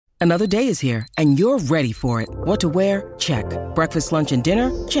Another day is here, and you're ready for it. What to wear? Check. Breakfast, lunch, and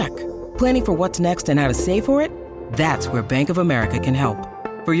dinner? Check. Planning for what's next and how to save for it? That's where Bank of America can help.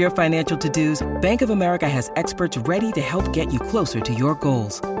 For your financial to-dos, Bank of America has experts ready to help get you closer to your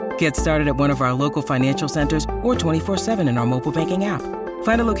goals. Get started at one of our local financial centers or 24/7 in our mobile banking app.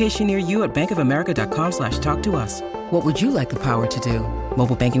 Find a location near you at bankofamerica.com/talktous. What would you like the power to do?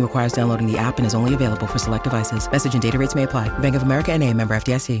 Mobile banking requires downloading the app and is only available for select devices. Message and data rates may apply. Bank of America N.A., member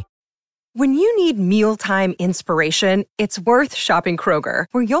FDIC. When you need mealtime inspiration, it's worth shopping Kroger,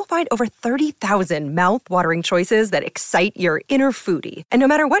 where you'll find over 30,000 mouth-watering choices that excite your inner foodie. And no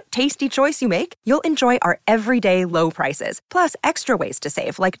matter what tasty choice you make, you'll enjoy our everyday low prices, plus extra ways to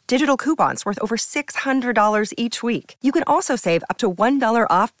save, like digital coupons worth over $600 each week. You can also save up to $1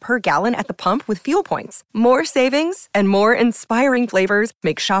 off per gallon at the pump with fuel points. More savings and more inspiring flavors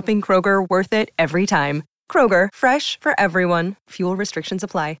make shopping Kroger worth it every time. Kroger, fresh for everyone. Fuel restrictions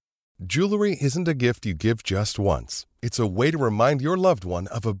apply. Jewelry isn't a gift you give just once. It's a way to remind your loved one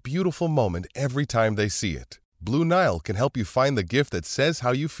of a beautiful moment every time they see it. Blue Nile can help you find the gift that says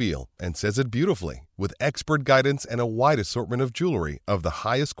how you feel and says it beautifully, with expert guidance and a wide assortment of jewelry of the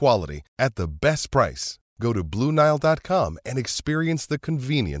highest quality at the best price. Go to BlueNile.com and experience the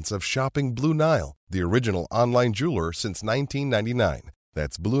convenience of shopping Blue Nile, the original online jeweler since 1999.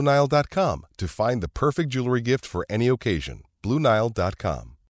 That's BlueNile.com to find the perfect jewelry gift for any occasion.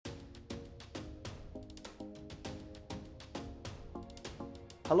 BlueNile.com.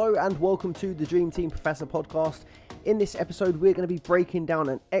 Hello and welcome to the Dream Team Professor podcast. In this episode, we're going to be breaking down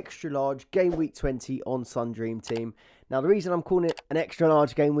an extra large game week 20 on Sun Dream Team. Now, the reason I'm calling it an extra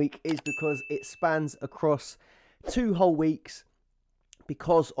large game week is because it spans across 2 whole weeks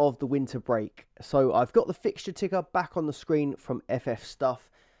because of the winter break. So I've got the fixture ticker back on the screen from FF Stuff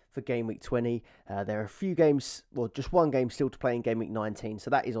for game week 20. There are a few games, well, just one game still to play in game week 19. So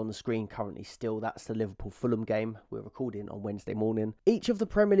that is on the screen currently still. That's the Liverpool-Fulham game. We're recording on Wednesday morning. Each of the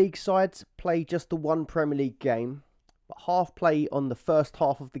Premier League sides play just the one Premier League game, but half play on the first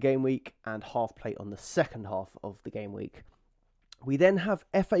half of the game week and half play on the second half of the game week. We then have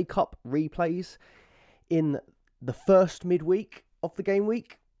FA Cup replays in the first midweek of the game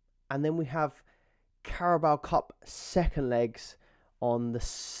week, and then we have Carabao Cup second legs on the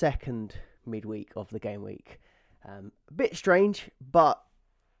second midweek of the game week. A bit strange, but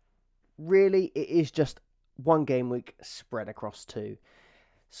really it is just one game week spread across 2.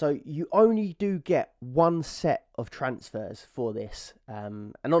 So you only do get one set of transfers for this.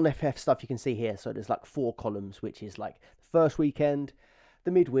 And on FF Stuff you can see here, so there's like 4 columns, which is like the first weekend,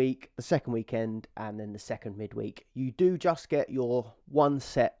 the midweek, the second weekend, and then the second midweek. You do just get your one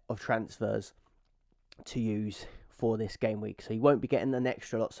set of transfers to use for this game week, so you won't be getting an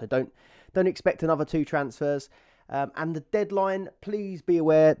extra lot, so don't expect another 2 transfers. And the deadline, please be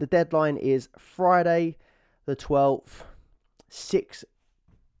aware, the deadline is Friday the 12th,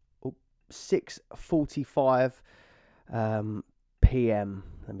 6:45 p.m.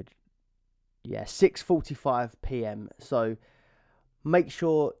 6:45 p.m. So make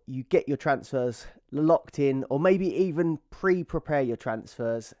sure you get your transfers locked in, or maybe even pre-prepare your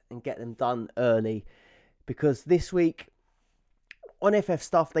transfers and get them done early. Because this week on FF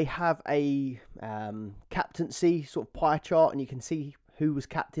Stuff, they have a captaincy sort of pie chart, and you can see who was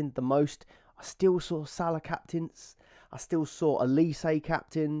captained the most. I still saw Salah captains. I still saw Elise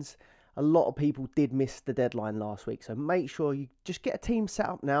captains. A lot of people did miss the deadline last week. So make sure you just get a team set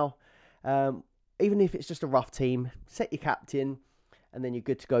up now. Even if it's just a rough team, set your captain, and then you're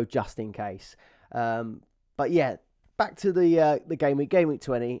good to go just in case. But yeah, back to the game week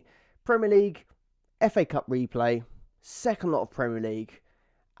 20. Premier League, FA Cup replay, second lot of Premier League,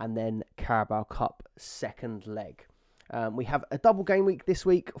 and then Carabao Cup second leg. We have a double game week this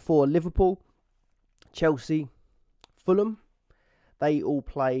week for Liverpool, Chelsea, Fulham. They all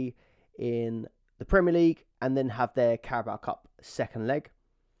play in the Premier League and then have their Carabao Cup second leg.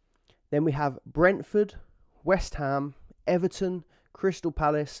 Then we have Brentford, West Ham, Everton, Crystal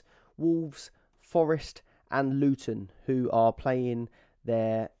Palace, Wolves, Forest and Luton, who are playing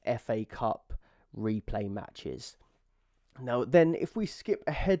their FA Cup replay matches. Now then, if we skip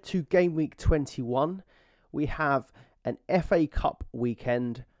ahead to game week 21, we have an FA Cup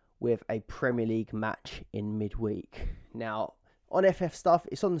weekend with a Premier League match in midweek. Now on FF Stuff,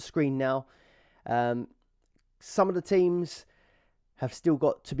 it's on the screen now. Some of the teams have still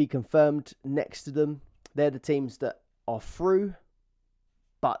got to be confirmed next to them. They're the teams that are through,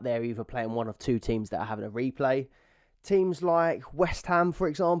 but they're either playing one of 2 teams that are having a replay. Teams like West Ham, for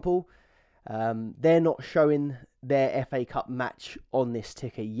example, they're not showing their FA Cup match on this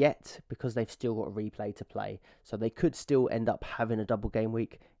ticker yet because they've still got a replay to play. So they could still end up having a double game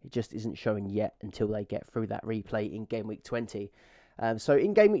week. It just isn't showing yet until they get through that replay in game week 20. So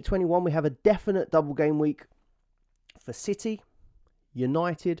in game week 21, we have a definite double game week for City,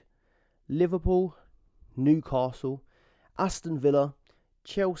 United, Liverpool, Newcastle, Aston Villa,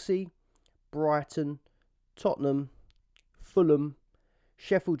 Chelsea, Brighton, Tottenham, Fulham,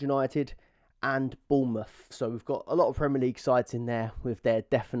 Sheffield United, and Bournemouth. So we've got a lot of Premier League sides in there with their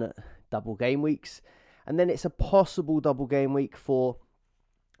definite double game weeks. And then it's a possible double game week for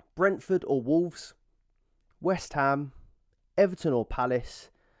Brentford or Wolves, West Ham, Everton or Palace,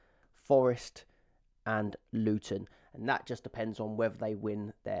 Forest, and Luton. And that just depends on whether they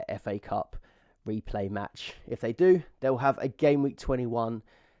win their FA Cup replay match. If they do, they'll have a game week 21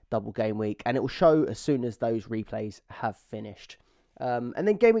 double game week, and it will show as soon as those replays have finished. And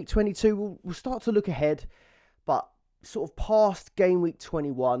then game week 22, we'll start to look ahead, but sort of past game week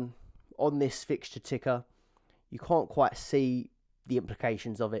 21 on this fixture ticker, you can't quite see the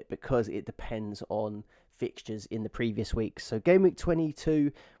implications of it because it depends on fixtures in the previous weeks. So game week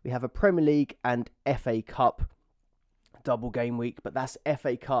 22, we have a Premier League and FA Cup double game week, but that's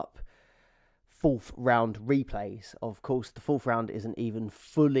FA Cup fourth round replays. Of course, the fourth round isn't even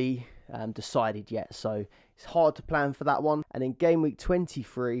fully decided yet, so it's hard to plan for that one. And in game week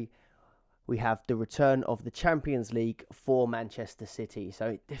 23, we have the return of the Champions League for Manchester City.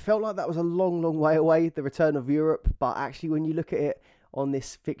 So it felt like that was a long, long way away, the return of Europe, but actually when you look at it on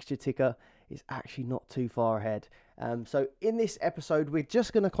this fixture ticker, it's actually not too far ahead. So in this episode, we're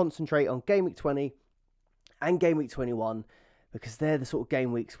just going to concentrate on game week 20 and game week 21, because they're the sort of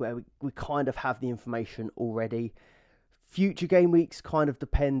game weeks where we kind of have the information already. Future game weeks kind of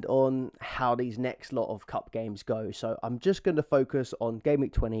depend on how these next lot of cup games go. So I'm just going to focus on game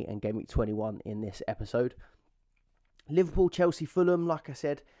week 20 and game week 21 in this episode. Liverpool, Chelsea, Fulham, like I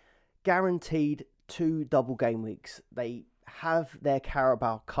said, guaranteed 2 double game weeks. They have their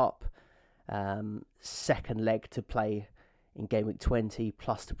Carabao Cup second leg to play in game week 20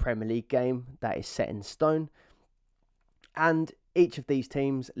 plus the Premier League game. That is set in stone. And each of these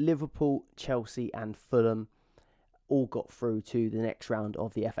teams, Liverpool, Chelsea and Fulham, all got through to the next round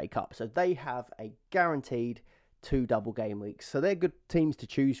of the FA Cup. So they have a guaranteed 2 double game weeks. So they're good teams to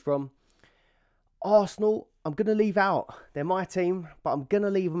choose from. Arsenal, I'm going to leave out. They're my team, but I'm going to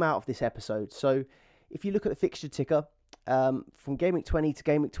leave them out of this episode. So if you look at the fixture ticker, from game week 20 to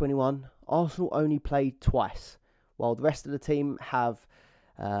game week 21, Arsenal only played twice, while the rest of the team have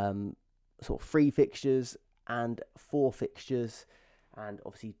sort of 3 fixtures and 4 fixtures, and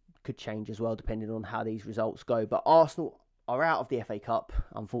obviously could change as well depending on how these results go. But Arsenal are out of the FA Cup,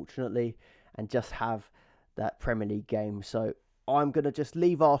 unfortunately, and just have that Premier League game. So I'm going to just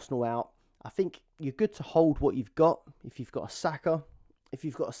leave Arsenal out. I think you're good to hold what you've got. If you've got a Saka, if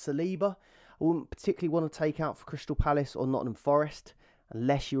you've got a Saliba, I wouldn't particularly want to take out for Crystal Palace or Nottingham Forest,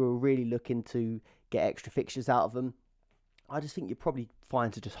 unless you were really looking to get extra fixtures out of them. I just think you're probably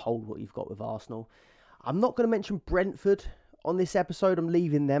fine to just hold what you've got with Arsenal. I'm not going to mention Brentford on this episode. I'm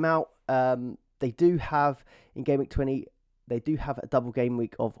leaving them out. They do have, in game week 20, they do have a double game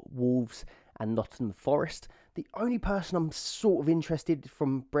week of Wolves and Nottingham Forest. The only person I'm sort of interested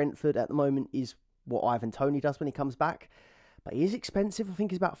from Brentford at the moment is what Ivan Toney does when he comes back. But he is expensive. I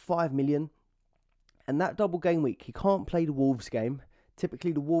think he's about 5 million. And that double game week, he can't play the Wolves game.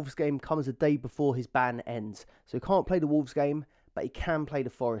 Typically, the Wolves game comes a day before his ban ends. So he can't play the Wolves game, but he can play the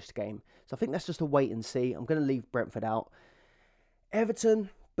Forest game. So I think that's just a wait and see. I'm going to leave Brentford out. Everton,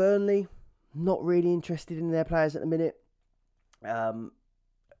 Burnley, not really interested in their players at the minute.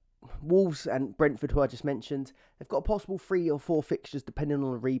 Wolves and Brentford, who I just mentioned, they've got a possible 3 or 4 fixtures depending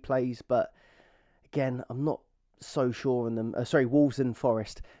on the replays. But again, I'm not so sure on them. Wolves and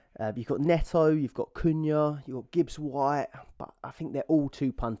Forest. You've got Neto, you've got Cunha, you've got Gibbs-White, but I think they're all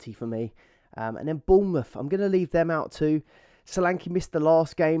too punty for me. And then Bournemouth, I'm going to leave them out too. Solanke missed the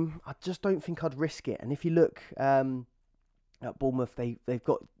last game. I just don't think I'd risk it. And if you look at Bournemouth, they've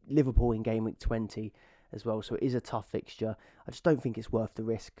got Liverpool in game week 20 as well, so it is a tough fixture. I just don't think it's worth the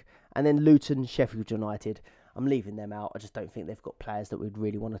risk. And then Luton, Sheffield United, I'm leaving them out. I just don't think they've got players that we'd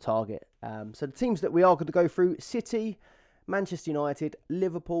really want to target. So the teams that we are going to go through: City, Manchester United,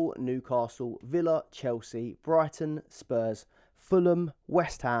 Liverpool, Newcastle, Villa, Chelsea, Brighton, Spurs, Fulham,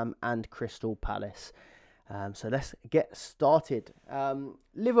 West Ham and Crystal Palace. So let's get started.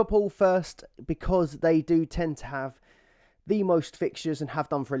 Liverpool first, because they do tend to have the most fixtures and have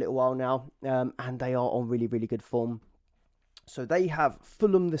done for a little while now, and they are on really, really good form. So they have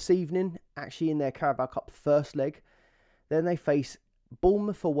Fulham this evening, actually in their Carabao Cup first leg. Then they face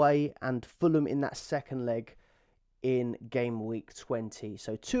Bournemouth away and Fulham in that second leg in game week 20.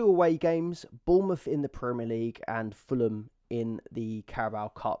 So 2 away games, Bournemouth in the Premier League and Fulham in the Carabao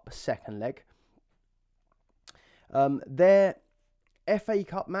Cup second leg. Their FA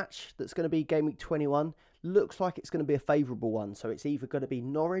Cup match that's going to be game week 21 looks like it's going to be a favourable one. So it's either going to be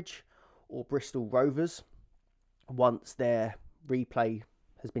Norwich or Bristol Rovers once their replay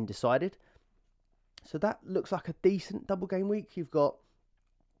has been decided. So that looks like a decent double game week. You've got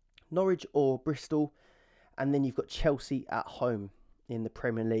Norwich or Bristol, and then you've got Chelsea at home in the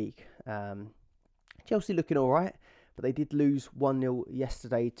Premier League. Chelsea looking all right, but they did lose 1-0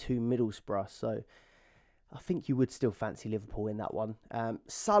 yesterday to Middlesbrough. So I think you would still fancy Liverpool in that one.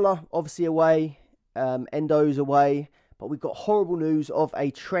 Salah obviously away, Endo's away, but we've got horrible news of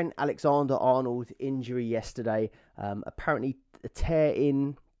a Trent Alexander-Arnold injury yesterday. Apparently a tear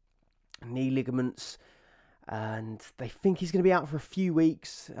in knee ligaments, and they think he's going to be out for a few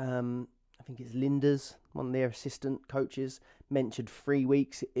weeks. I think it's Linders, one of their assistant coaches, mentioned 3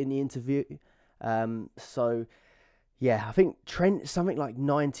 weeks in the interview. So yeah, I think Trent is something like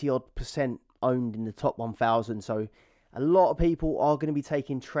 90% owned in the top 1,000. So a lot of people are going to be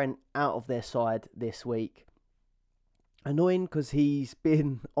taking Trent out of their side this week. Annoying because he's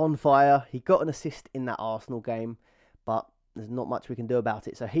been on fire. He got an assist in that Arsenal game, but there's not much we can do about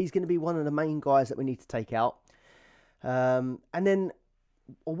it. So he's going to be one of the main guys that we need to take out. And then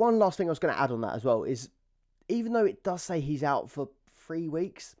one last thing I was going to add on that as well is, even though it does say he's out for 3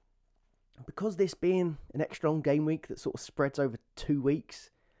 weeks, because this being an extra long game week that sort of spreads over 2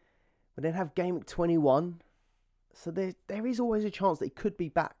 weeks, we then have game week 21. So there is always a chance that he could be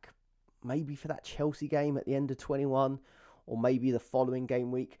back, maybe for that Chelsea game at the end of 21, or maybe the following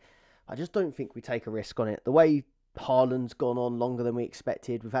game week. I just don't think we take a risk on it. The way Haaland's gone on longer than we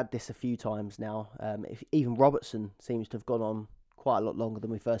expected. We've had this a few times now. Even Robertson seems to have gone on quite a lot longer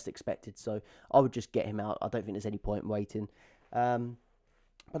than we first expected. So I would just get him out. I don't think there's any point in waiting.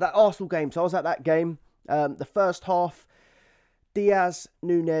 But that Arsenal game, so I was at that game. The first half, Diaz,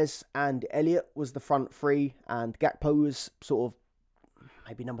 Nunez and Elliott was the front three, and Gakpo was sort of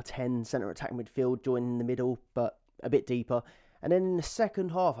maybe number 10 centre attack midfield, joining in the middle, but a bit deeper. And then in the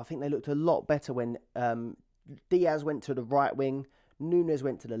second half, I think they looked a lot better when Diaz went to the right wing, Nunez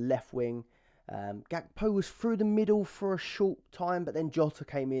went to the left wing. Gakpo was through the middle for a short time, but then Jota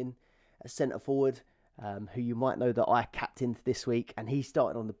came in as centre forward, who you might know that I captained this week, and he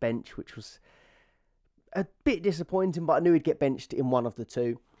started on the bench, which was a bit disappointing, but I knew he'd get benched in one of the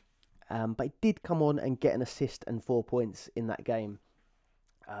two. But he did come on and get an assist and 4 points in that game.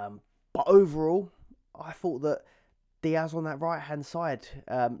 But overall, I thought that Diaz on that right-hand side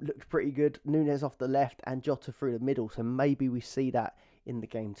looked pretty good. Nunez off the left and Jota through the middle. So maybe we see that in the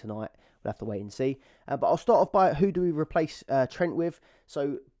game tonight. We'll have to wait and see. But I'll start off by who do we replace Trent with.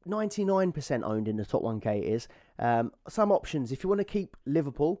 So 99% owned in the top 1K it is. Some options. If you want to keep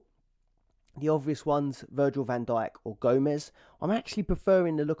Liverpool, the obvious ones, Virgil van Dijk or Gomez. I'm actually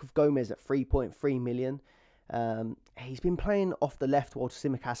preferring the look of Gomez at 3.3 million. He's been playing off the left while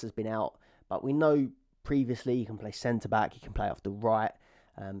Tsimikas has been out. But we know previously he can play centre-back, he can play off the right.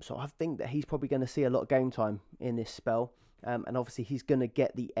 So I think that he's probably going to see a lot of game time in this spell. And obviously he's going to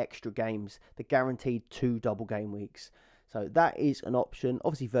get the extra games, the guaranteed 2 double game weeks. So that is an option.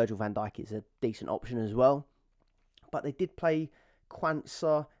 Obviously Virgil van Dijk is a decent option as well. But they did play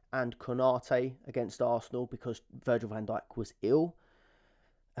Quansah and Konate against Arsenal because Virgil van Dijk was ill.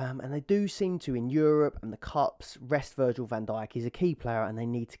 And they do seem to, in Europe and the Cups, rest Virgil van Dijk. He's a key player and they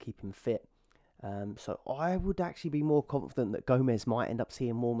need to keep him fit. So I would actually be more confident that Gomez might end up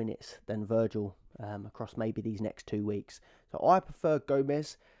seeing more minutes than Virgil across maybe these next 2 weeks. So I prefer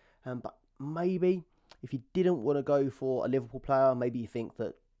Gomez, but maybe if you didn't want to go for a Liverpool player, maybe you think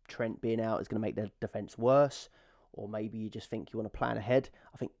that Trent being out is going to make their defence worse, or maybe you just think you want to plan ahead.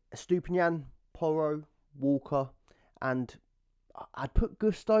 I think Estupiñán, Porro, Walker, and I'd put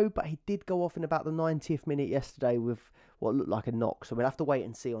Gusto, but he did go off in about the 90th minute yesterday with what looked like a knock, so we'll have to wait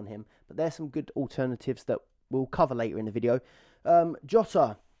and see on him. But there's some good alternatives that we'll cover later in the video.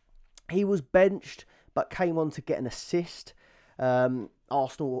 Jota, he was benched, but came on to get an assist.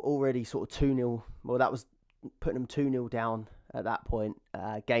 Arsenal were already sort of 2-0. Well, that was putting them 2-0 down at that point.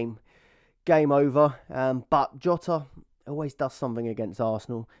 Game over. But Jota always does something against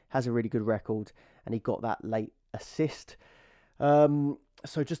Arsenal, has a really good record, and he got that late assist.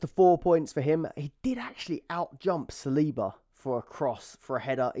 So just the 4 points for him. He did actually out-jump Saliba for a cross, for a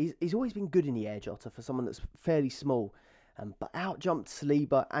header. He's always been good in the air, Jota, for someone that's fairly small. But out-jumped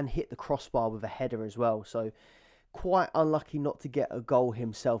Saliba and hit the crossbar with a header as well. So quite unlucky not to get a goal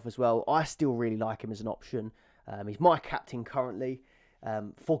himself as well. I still really like him as an option. He's my captain currently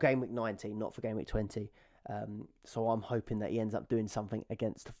for game week 19, not for game week 20. So I'm hoping that he ends up doing something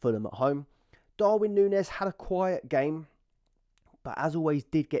against Fulham at home. Darwin Núñez had a quiet game, but as always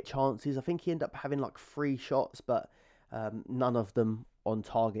did get chances. I think he ended up having like 3 shots, but none of them on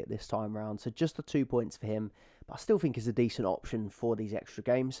target this time round. So just the 2 points for him, but I still think is a decent option for these extra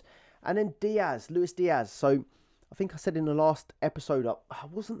games. And then Luis Diaz. So I think I said in the last episode, I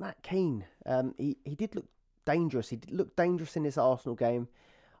wasn't that keen. He did look dangerous. He did look dangerous in this Arsenal game.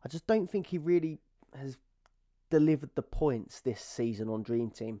 I just don't think he really has delivered the points this season on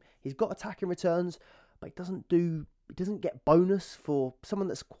Dream Team. He's got attacking returns, but he doesn't get bonus for someone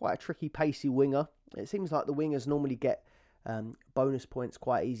that's quite a tricky, pacey winger. It seems like the wingers normally get bonus points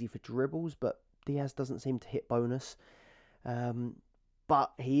quite easy for dribbles, but Diaz doesn't seem to hit bonus.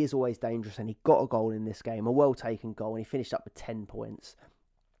 But he is always dangerous, and he got a goal in this game, a well-taken goal, and he finished up with 10 points.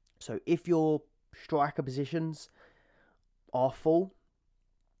 So if your striker positions are full,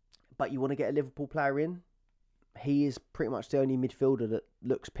 but you want to get a Liverpool player in, he is pretty much the only midfielder that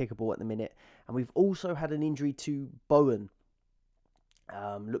looks pickable at the minute. And we've also had an injury to Bowen.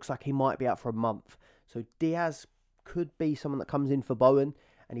 Looks like he might be out for a month. So Diaz could be someone that comes in for Bowen,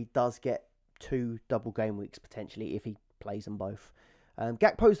 and he does get 2 double game weeks potentially if he plays them both.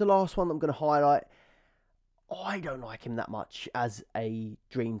 Gakpo's the last one I'm going to highlight. I don't like him that much as a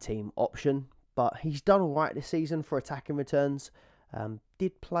Dream Team option, but he's done all right this season for attacking returns. I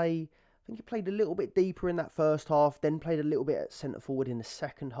think he played a little bit deeper in that first half, then played a little bit at centre forward in the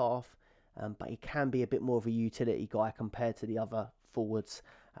second half, but he can be a bit more of a utility guy compared to the other forwards,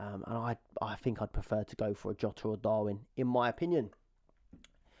 and I think I'd prefer to go for a Jota or Darwin, in my opinion.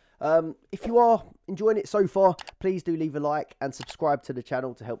 If you are enjoying it so far, please do leave a like and subscribe to the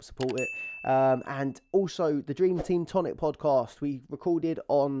channel to help support it. And also the Dream Team Tonic podcast, we recorded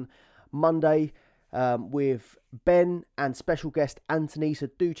on Monday with Ben and special guest Anthony, so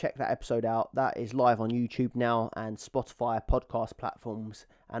do check that episode out. That is live on YouTube now and Spotify, podcast platforms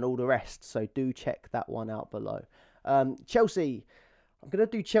and all the rest, so do check that one out below. Chelsea, I'm going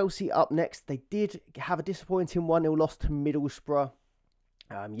to do Chelsea up next. They did have a disappointing 1-0 loss to Middlesbrough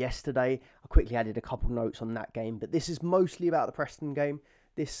yesterday. I quickly added a couple notes on that game, but this is mostly about the Preston game,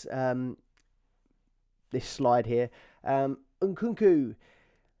 this slide here. Nkunku,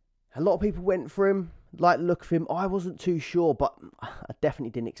 a lot of people went for him, like the look of him. I wasn't too sure, but I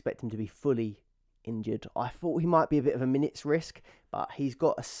definitely didn't expect him to be fully injured. I thought he might be a bit of a minute's risk, but he's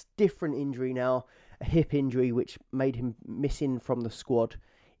got a different injury now, a hip injury, which made him missing from the squad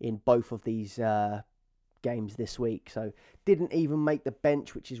in both of these games this week. So didn't even make the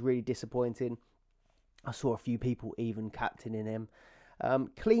bench, which is really disappointing. I saw a few people even captaining him.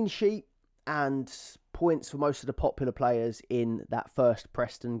 Clean sheet and points for most of the popular players in that first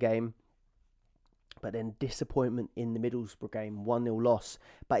Preston game. But then disappointment in the Middlesbrough game, 1-0 loss.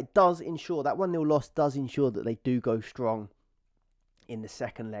 But it does ensure, that 1-0 loss does ensure that they do go strong in the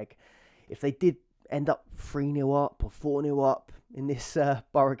second leg. If they did end up 3-0 up or 4-0 up in this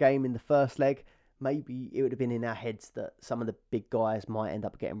Borough game in the first leg, maybe it would have been in our heads that some of the big guys might end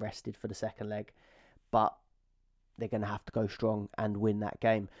up getting rested for the second leg. But they're going to have to go strong and win that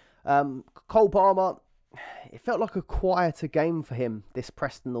game. Cole Palmer, it felt like a quieter game for him, this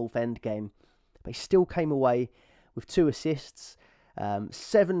Preston North End game. But he still came away with 2 assists,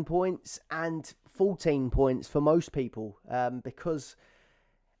 7 points and 14 points for most people, because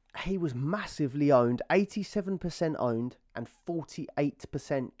he was massively owned, 87% owned and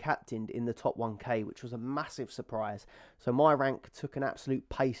 48% captained in the top 1K, which was a massive surprise. So my rank took an absolute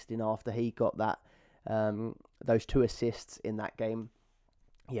pasting after he got that those 2 assists in that game.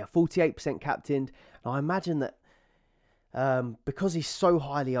 Yeah, 48% captained. And I imagine that because he's so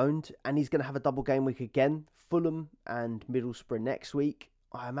highly owned and he's going to have a double game week again, Fulham and Middlesbrough next week,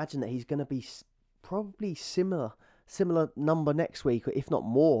 I imagine that he's going to be probably similar number next week, if not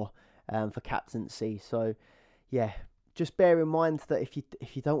more, for captaincy. So yeah, just bear in mind that if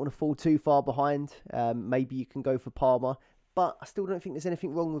you don't want to fall too far behind, maybe you can go for Palmer. But I still don't think there's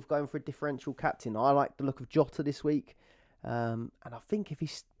anything wrong with going for a differential captain. I like the look of Jota this week, and I think if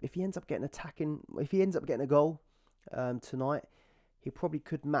he ends up getting a goal tonight, he probably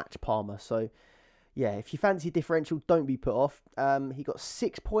could match Palmer. So yeah, if you fancy differential, don't be put off. He got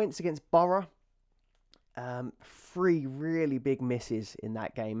 6 points against Borough. 3 really big misses in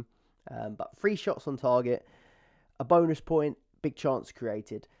that game, but 3 shots on target, a bonus point, big chance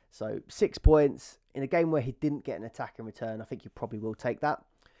created. So 6 points in a game where he didn't get an attack in return. I think you probably will take that.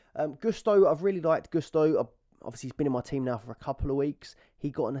 Gusto, I've really liked Gusto. Obviously, he's been in my team now for a couple of weeks. He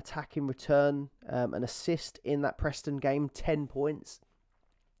got an attack in return, an assist in that Preston game, 10 points.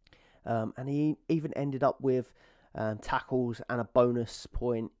 And he even ended up with tackles and a bonus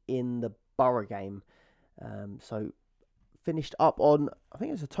point in the Borough game. So finished up on, I think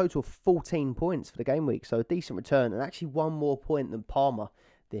it was a total of 14 points for the game week. So a decent return, and actually one more point than Palmer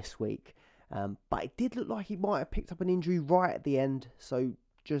this week. But it did look like he might have picked up an injury right at the end. So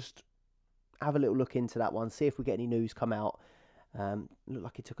just have a little look into that one. See if we get any news come out. Looked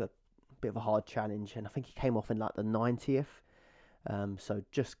like he took a bit of a hard challenge, and I think he came off in like the 90th. So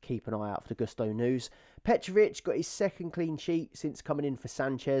just keep an eye out for the Gusto news. Petrovic got his second clean sheet since coming in for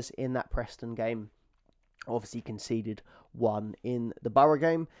Sanchez in that Preston game. Obviously conceded one in the Borough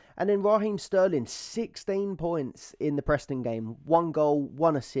game. And then Raheem Sterling, 16 points in the Preston game. 1 goal,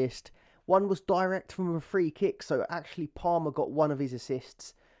 1 assist. One was direct from a free kick. So actually Palmer got one of his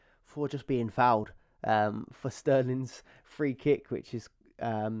assists for just being fouled for Sterling's free kick, which is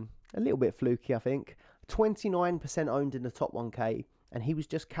a little bit fluky, I think. 29% owned in the top 1K. And he was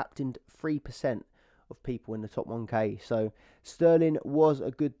just captained 3% of people in the top 1K. So Sterling was a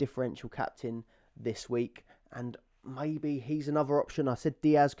good differential captain this week, and maybe he's another option. I said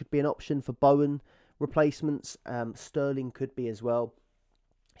Diaz could be an option for Bowen replacements. Sterling could be as well.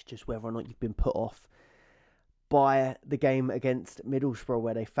 It's just whether or not you've been put off by the game against Middlesbrough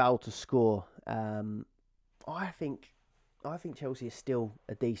where they failed to score. I think Chelsea is still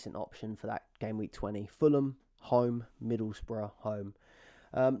a decent option for that game week 20. Fulham home, Middlesbrough home.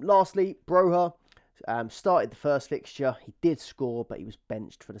 Lastly, Broha started the first fixture. He did score, but he was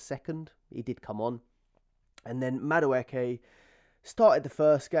benched for the second. He did come on. And then Madueke started the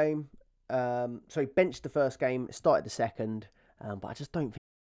first game. Benched the first game, started the second. But I just don't think...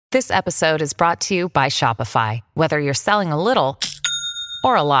 This episode is brought to you by Shopify. Whether you're selling a little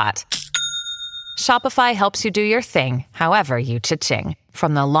or a lot, Shopify helps you do your thing, however you cha-ching.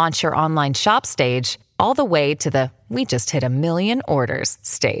 From the launch your online shop stage, all the way to the we just hit 1 million orders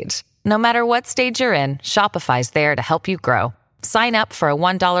stage. No matter what stage you're in, Shopify's there to help you grow. Sign up for a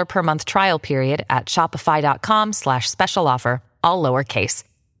 $1 per month trial period at shopify.com/special offer, all lowercase.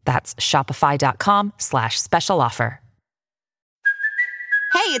 That's shopify.com/special offer.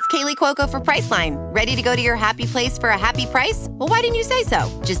 Hey, it's Kaylee Cuoco for Priceline. Ready to go to your happy place for a happy price? Well, why didn't you say so?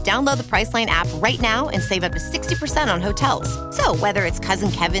 Just download the Priceline app right now and save up to 60% on hotels. So whether it's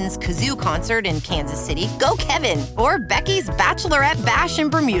Cousin Kevin's Kazoo Concert in Kansas City, go Kevin, or Becky's Bachelorette Bash in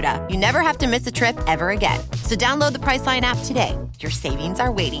Bermuda, you never have to miss a trip ever again. So download the Priceline app today. Your savings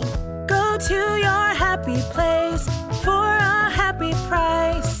are waiting. Go to your happy place for a happy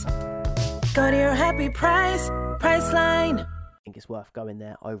price. Go to your happy price, Priceline. I think it's worth going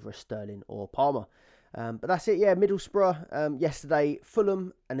there over a Sterling or Palmer. But that's it, yeah. Middlesbrough yesterday,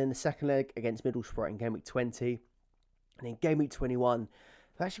 Fulham, and then the second leg against Middlesbrough in game week 20. And in game week 21,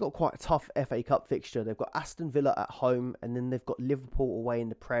 they've actually got quite a tough FA Cup fixture. They've got Aston Villa at home, and then they've got Liverpool away in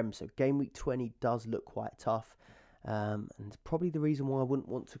the Prem. So game week 20 does look quite tough. And it's probably the reason why I wouldn't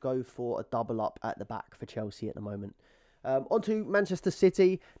want to go for a double up at the back for Chelsea at the moment. On to Manchester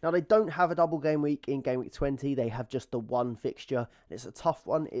City. Now, they don't have a double game week in game week 20. They have just the one fixture. It's a tough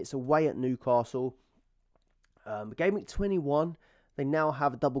one. It's away at Newcastle. Game week 21, they now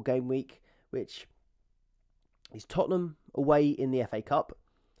have a double game week, which is Tottenham away in the FA Cup.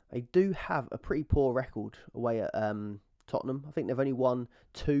 They do have a pretty poor record away at Tottenham. I think they've only won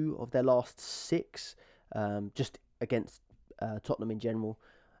 2 of their last 6, just against Tottenham in general.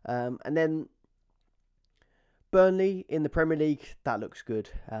 And then Burnley in the Premier League, that looks good.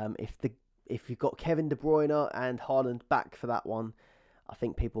 If you've got Kevin De Bruyne and Haaland back for that one, I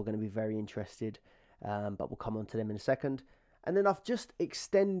think people are going to be very interested. But we'll come on to them in a second. And then I've just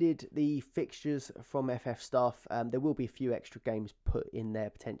extended the fixtures from FF stuff. There will be a few extra games put in there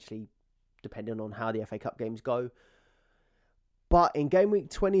potentially, depending on how the FA Cup games go. But in game week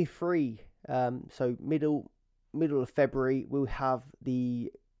 23, so middle of February, we'll have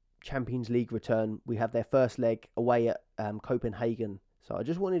the Champions League return. We have their first leg away at Copenhagen. So I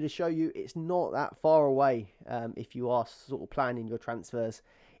just wanted to show you it's not that far away if you are sort of planning your transfers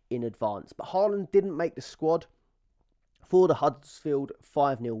in advance. But Haaland didn't make the squad for the Huddersfield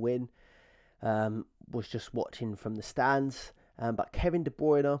 5-0 win. Was just watching from the stands. But Kevin De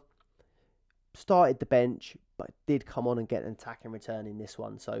Bruyne started the bench, but did come on and get an attacking return in this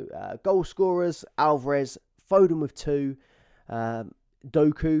one. So goal scorers, Alvarez, Foden with 2,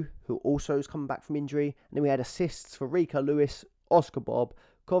 Doku, who also is coming back from injury. And then we had assists for Rico Lewis, Oscar Bob,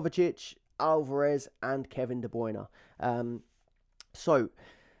 Kovacic, Alvarez, and Kevin De Bruyne. So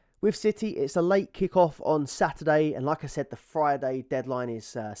with City, it's a late kickoff on Saturday. And like I said, the Friday deadline is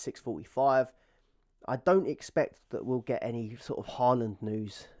 6:45. I don't expect that we'll get any sort of Haaland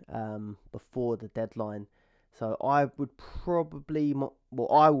news before the deadline. So I would probably,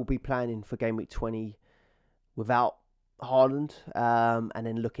 I will be planning for game week 20 without Haaland, and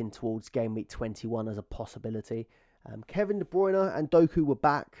then looking towards game week 21 as a possibility. Kevin De Bruyne and Doku were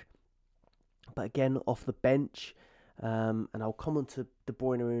back, but again off the bench. And I'll come on to De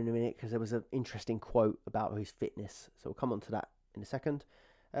Bruyne in a minute because there was an interesting quote about his fitness. So we'll come on to that in a second.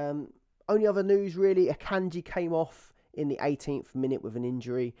 Only other news really, Akanji came off in the 18th minute with an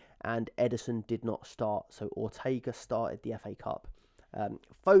injury and Ederson did not start. So Ortega started the FA Cup.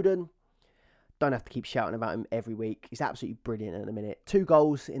 Foden, don't have to keep shouting about him every week. He's absolutely brilliant at the minute. 2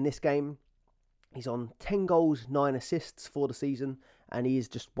 goals in this game. He's on 10 goals, 9 assists for the season. And he is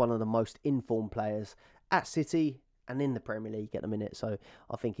just one of the most informed players at City and in the Premier League at the minute. So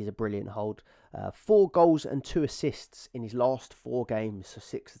I think he's a brilliant hold. 4 goals and 2 assists in his last 4 games. So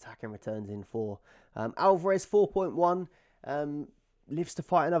 6 attacking returns in 4. Alvarez, 4.1. Lives to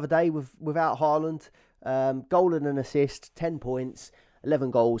fight another day without Haaland. Goal and an assist, 10 points,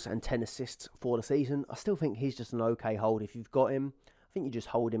 11 goals and 10 assists for the season. I still think he's just an okay hold if you've got him. I think you just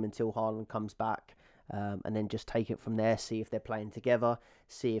hold him until Haaland comes back. And then just take it from there, see if they're playing together,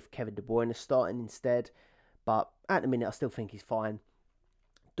 see if Kevin De Bruyne is starting instead. But at the minute, I still think he's fine.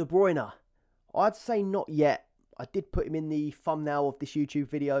 De Bruyne, I'd say not yet. I did put him in the thumbnail of this YouTube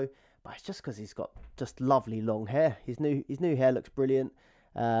video, but it's just because he's got just lovely long hair. His new hair looks brilliant,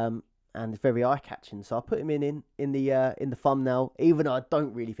 and it's very eye-catching. So I put him in the thumbnail, even though I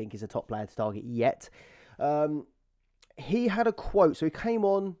don't really think he's a top player to target yet. He had a quote, so he came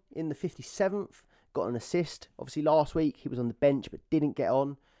on in the 57th, got an assist. Obviously, last week he was on the bench but didn't get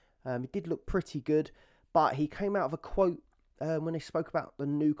on. He did look pretty good. But he came out of a quote when they spoke about the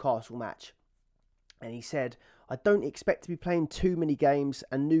Newcastle match. And he said, I don't expect to be playing too many games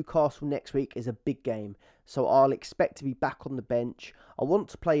and Newcastle next week is a big game. So I'll expect to be back on the bench. I want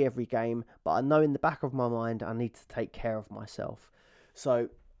to play every game, but I know in the back of my mind I need to take care of myself. So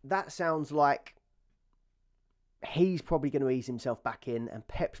that sounds like he's probably going to ease himself back in and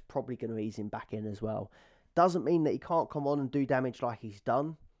Pep's probably going to ease him back in as well. Doesn't mean that he can't come on and do damage like he's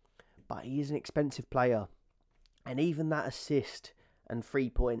done. But he is an expensive player. And even that assist and 3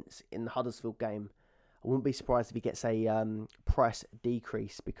 points in the Huddersfield game, I wouldn't be surprised if he gets a price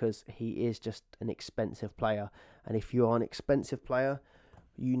decrease because he is just an expensive player. And if you're an expensive player,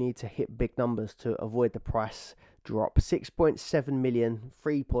 you need to hit big numbers to avoid the price drop. 6.7 million,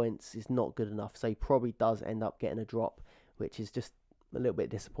 3 points is not good enough. So he probably does end up getting a drop, which is just a little bit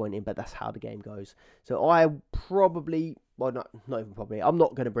disappointing, but that's how the game goes. So I probably, well, not even probably, I'm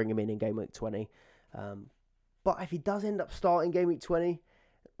not going to bring him in game week 20. But if he does end up starting game week 20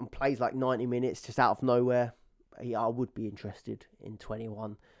 and plays like 90 minutes just out of nowhere, I would be interested in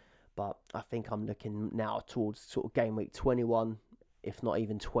 21. But I think I'm looking now towards sort of game week 21, if not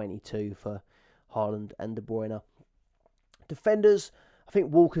even 22 for Haaland and De Bruyne. Defenders, I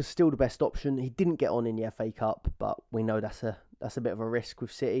think Walker's still the best option. He didn't get on in the FA Cup, but we know that's a bit of a risk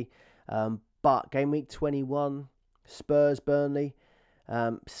with City. But game week 21, Spurs, Burnley.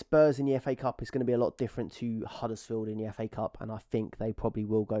 Spurs in the FA Cup is going to be a lot different to Huddersfield in the FA Cup, and I think they probably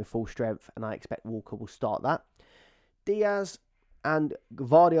will go full strength, and I expect Walker will start that. Diaz and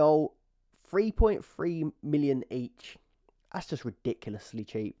Gvardiol, 3.3 million each. That's just ridiculously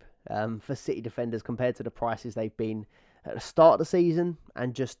cheap for City defenders compared to the prices they've been at the start of the season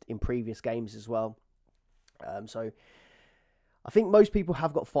and just in previous games as well. So I think most people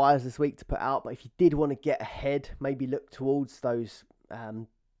have got fires this week to put out, but if you did want to get ahead, maybe look towards those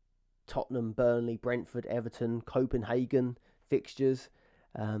Tottenham, Burnley, Brentford, Everton, Copenhagen fixtures.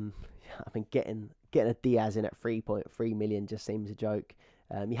 I think getting a Diaz in at 3.3 million just seems a joke.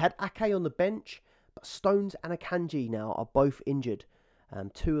 You had Ake on the bench, but Stones and Akanji now are both injured.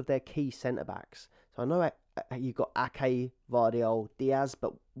 2 of their key centre-backs. So I know you've got Ake, Gvardiol, Diaz,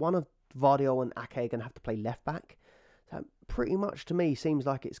 but one of Gvardiol and Ake are going to have to play left-back. So pretty much to me seems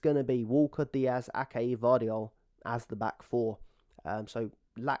like it's going to be Walker, Diaz, Ake, Gvardiol as the back 4. So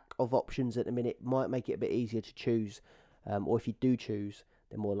lack of options at the minute might make it a bit easier to choose. Or if you do choose,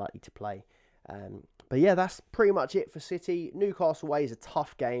 they're more likely to play. But yeah, that's pretty much it for City. Newcastle away is a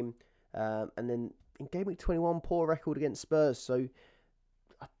tough game. And then in game week 21, poor record against Spurs. So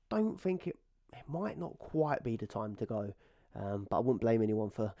I don't think it might not quite be the time to go. But I wouldn't blame anyone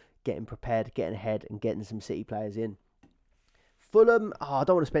for getting prepared, getting ahead and getting some City players in. Fulham, I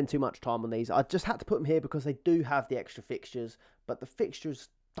don't want to spend too much time on these. I just had to put them here because they do have the extra fixtures, but the fixtures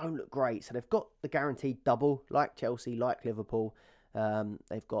don't look great. So they've got the guaranteed double, like Chelsea, like Liverpool.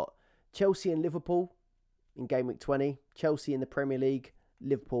 They've got Chelsea and Liverpool in game week 20, Chelsea in the Premier League,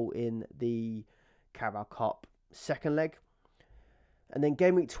 Liverpool in the Carabao Cup second leg. And then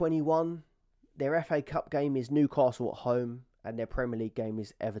game week 21, their FA Cup game is Newcastle at home, and their Premier League game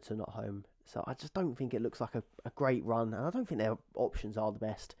is Everton at home. So I just don't think it looks like a great run, and I don't think their options are the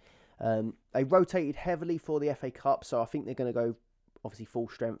best. They rotated heavily for the FA Cup, so I think they're going to go obviously full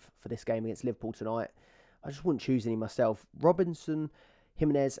strength for this game against Liverpool tonight. I just wouldn't choose any myself. Robinson,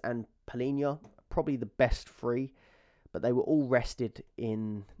 Jimenez and Palhinha, probably the best three, but they were all rested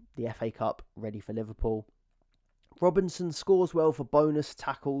in the FA Cup, ready for Liverpool. Robinson scores well for bonus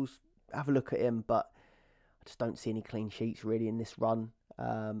tackles. Have a look at him, but I just don't see any clean sheets really in this run.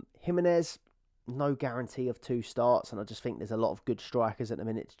 Jimenez, no guarantee of 2 starts, and I just think there's a lot of good strikers at the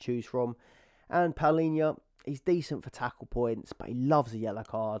minute to choose from. And Palhinha, he's decent for tackle points, but he loves a yellow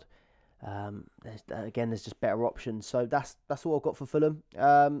card. There's just better options. So that's all I've got for Fulham.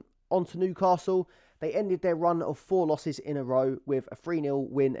 On to Newcastle. They ended their run of 4 losses in a row with a 3-0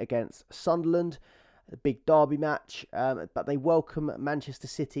 win against Sunderland. A big derby match, but they welcome Manchester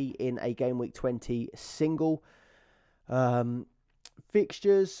City in a Game Week 20 single.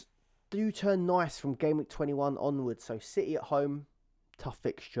 Fixtures do turn nice from Game Week 21 onwards. So City at home, tough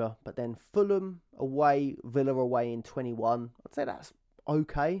fixture, but then Fulham away, Villa away in 21. I'd say that's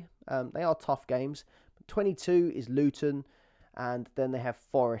okay. They are tough games. 22 is Luton, and then they have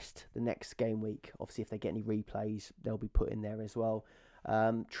Forest the next game week. Obviously, if they get any replays, they'll be put in there as well.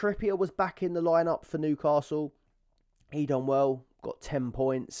 Trippier was back in the lineup for Newcastle. He done well, got 10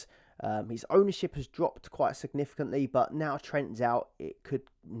 points. His ownership has dropped quite significantly, but now Trent's out, it could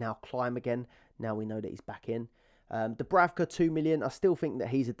now climb again. Now we know that he's back in. Dubravka, 2 million. I still think that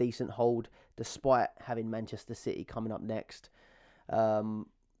he's a decent hold, despite having Manchester City coming up next.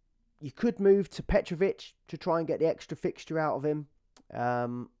 You could move to Petrovic to try and get the extra fixture out of him.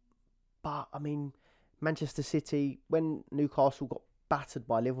 But, I mean, Manchester City, when Newcastle got battered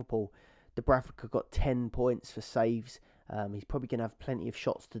by Liverpool, Dubravka got 10 points for saves. He's probably going to have plenty of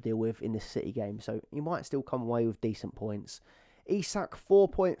shots to deal with in this City game, so he might still come away with decent points. Isak,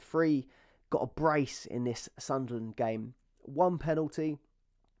 4.3, got a brace in this Sunderland game. 1 penalty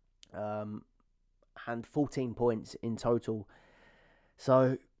and 14 points in total.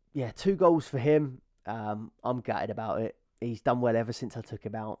 So, yeah, 2 goals for him. I'm gutted about it. He's done well ever since I took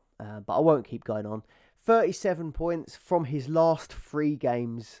him out, but I won't keep going on. 37 points from his last 3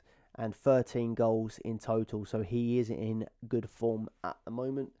 games and 13 goals in total. So he is in good form at the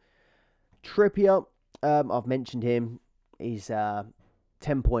moment. Trippier, I've mentioned him. He's a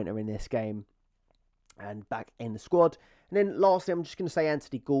 10-pointer in this game and back in the squad. And then lastly, I'm just going to say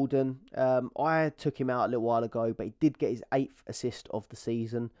Anthony Gordon. I took him out a little while ago, but he did get his 8th assist of the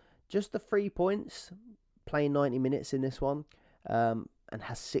season. Just the 3 points, playing 90 minutes in this one. And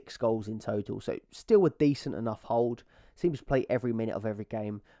has 6 goals in total. So still a decent enough hold. Seems to play every minute of every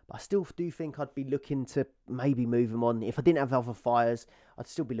game. But I still do think I'd be looking to maybe move him on. If I didn't have other fires, I'd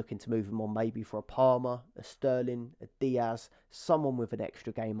still be looking to move him on maybe for a Palmer, a Sterling, a Diaz, someone with an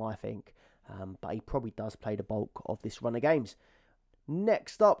extra game, I think. But he probably does play the bulk of this run of games.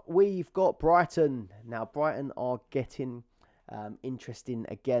 Next up, we've got Brighton. Now, Brighton are getting interesting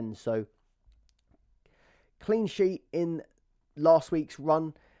again. So, clean sheet in last week's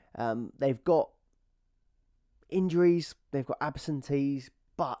run. They've got injuries, they've got absentees,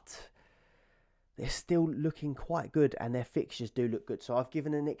 but they're still looking quite good and their fixtures do look good. So I've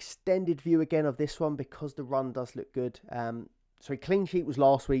given an extended view again of this one because the run does look good. So clean sheet was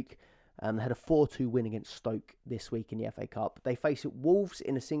last week. They had a 4-2 win against Stoke this week in the FA Cup. They face Wolves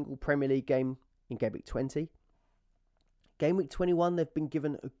in a single Premier League game in Game Week 20. Game Week 21, they've been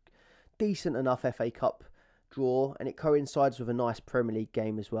given a decent enough FA Cup draw, and it coincides with a nice Premier League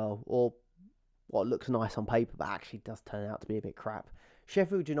game as well, or what looks nice on paper but actually does turn out to be a bit crap.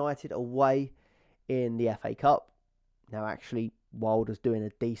 Sheffield United away in the FA Cup. Now actually Wilder's doing a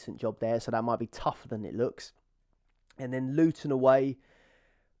decent job there, so that might be tougher than it looks. And then Luton away,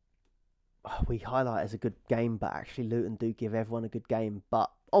 we highlight as a good game, but actually Luton do give everyone a good game.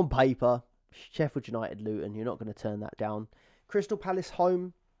 But on paper, Sheffield United, Luton, you're not going to turn that down. Crystal Palace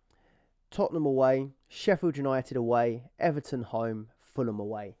home, Tottenham away, Sheffield United away, Everton home, Fulham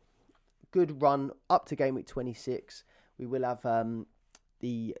away. Good run up to Game Week 26. We will have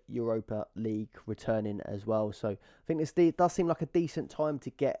the Europa League returning as well. So I think this does seem like a decent time to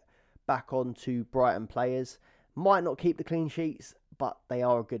get back onto Brighton players. Might not keep the clean sheets, but they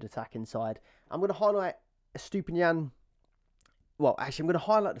are a good attacking side. I'm going to highlight Estupiñán. Well, actually, I'm going to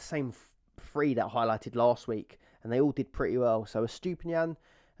highlight the same 3 that I highlighted last week, and they all did pretty well. So Estupiñán,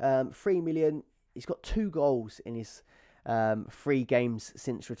 3 million. He's got 2 goals in his 3 games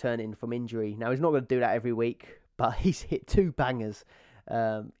since returning from injury. Now, he's not going to do that every week, but he's hit 2 bangers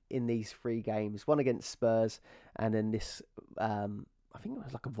in these 3 games. One against Spurs, and then this, I think it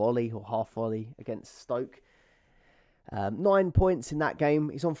was like a volley or half volley against Stoke. 9 points in that game.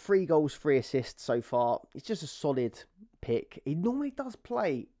 He's on 3 goals, 3 assists so far. He's just a solid pick. He normally does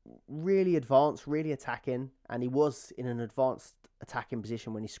play really advanced, really attacking, and he was in an advanced attacking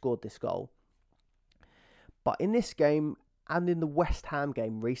position when he scored this goal. But in this game and in the West Ham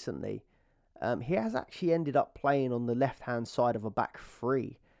game recently, he has actually ended up playing on the left-hand side of a back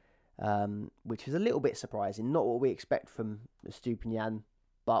three, which is a little bit surprising. Not what we expect from Stupinian,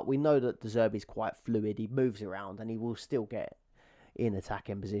 but we know that De Zerbi is quite fluid. He moves around and he will still get in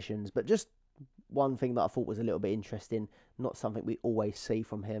attacking positions. But just one thing that I thought was a little bit interesting, not something we always see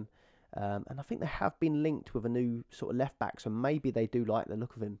from him. And I think they have been linked with a new sort of left-back, so maybe they do like the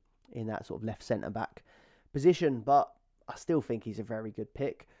look of him in that sort of left centre-back position, but I still think he's a very good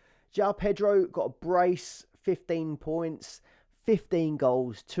pick. João Pedro got a brace, 15 points, 15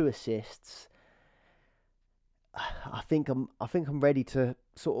 goals, 2 assists. I think I'm ready to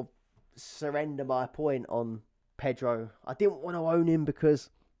sort of surrender my point on Pedro. I didn't want to own him because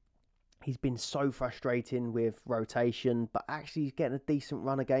he's been so frustrating with rotation, but actually he's getting a decent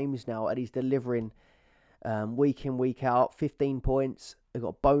run of games now and he's delivering week in, week out. 15 points. He got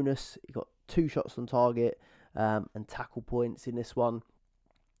a bonus. He got 2 shots on target and tackle points in this one.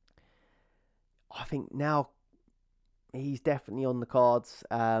 I think now he's definitely on the cards.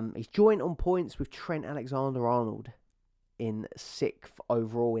 He's joint on points with Trent Alexander-Arnold in 6th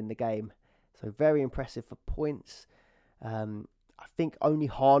overall in the game. So very impressive for points. I think only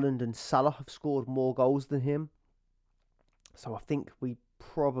Haaland and Salah have scored more goals than him. So I think we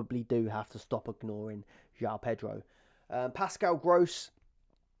probably do have to stop ignoring João Pedro. Pascal Gross,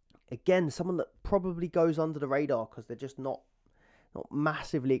 again, someone that probably goes under the radar because they're just not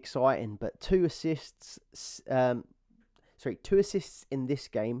massively exciting. But 2 assists, 2 assists in this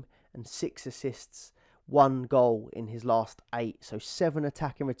game and 6 assists, 1 goal in his last 8. So 7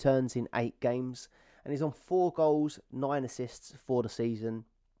 attacking returns in 8 games. And he's on 4 goals, 9 assists for the season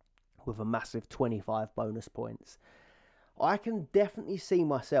with a massive 25 bonus points. I can definitely see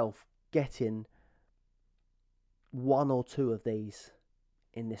myself getting 1 or 2 of these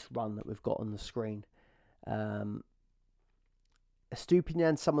in this run that we've got on the screen.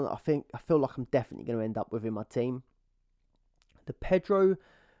 Estupinian, someone that I feel like I'm definitely going to end up with in my team. The Pedro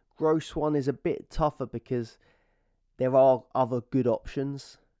Gross one is a bit tougher because there are other good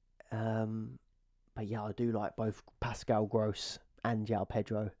options. But yeah, I do like both Pascal Gross and João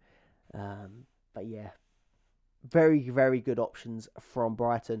Pedro. But yeah, very, very good options from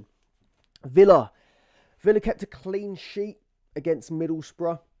Brighton. Villa kept a clean sheet against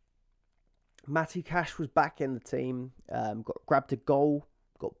Middlesbrough. Matty Cash was back in the team. Grabbed a goal,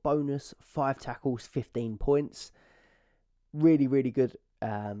 got bonus, 5 tackles, 15 points. Really, really good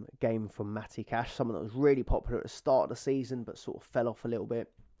game from Matty Cash. Someone that was really popular at the start of the season, but sort of fell off a little bit.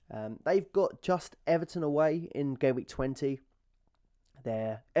 They've got just Everton away in Game Week 20.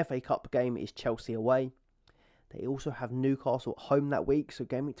 Their FA Cup game is Chelsea away. They also have Newcastle at home that week, so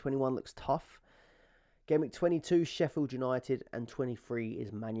Game Week 21 looks tough. Game Week 22, Sheffield United, and 23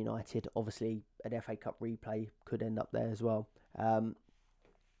 is Man United. Obviously, an FA Cup replay could end up there as well.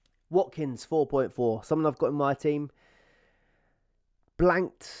 Watkins, 4.4. Someone I've got in my team.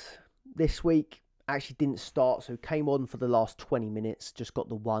 Blanked this week. Actually didn't start, so came on for the last 20 minutes. Just got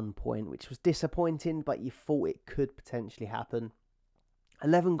the 1 point, which was disappointing, but you thought it could potentially happen.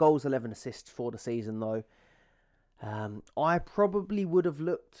 11 goals, 11 assists for the season, though. I probably would have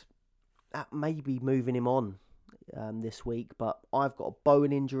looked at maybe moving him on this week, but I've got a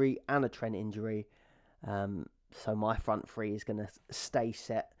Bowen injury and a Trent injury. So my front three is going to stay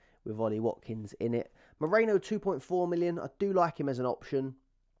set with Ollie Watkins in it. Moreno, 2.4 million. I do like him as an option.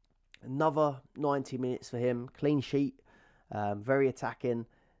 Another 90 minutes for him. Clean sheet. Very attacking.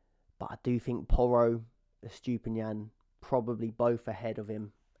 But I do think Porro, Estupinian, probably both ahead of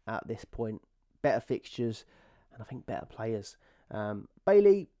him at this point. Better fixtures and I think better players.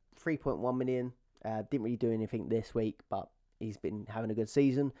 Bailey, 3.1 million. Didn't really do anything this week, but he's been having a good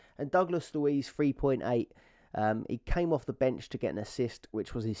season. And Douglas Luiz, 3.8. He came off the bench to get an assist,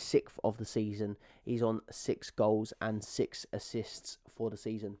 which was his 6th of the season. He's on 6 goals and 6 assists for the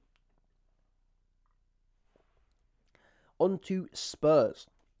season. On to Spurs.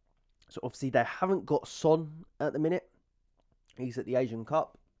 So obviously they haven't got Son at the minute. He's at the Asian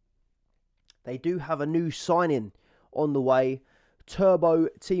Cup. They do have a new signing on the way. Turbo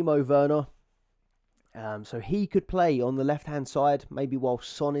Timo Werner. So he could play on the left-hand side, maybe while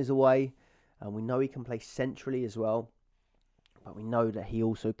Son is away. And we know he can play centrally as well. But we know that he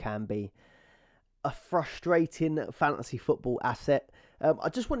also can be a frustrating fantasy football asset. I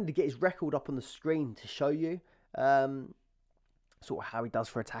just wanted to get his record up on the screen to show you sort of how he does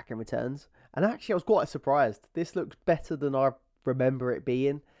for attacking returns. And actually, I was quite surprised. This looks better than I remember it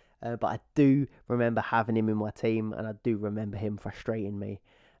being. But I do remember having him in my team, and I do remember him frustrating me.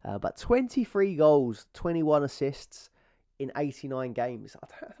 But 23 goals, 21 assists in 89 games. I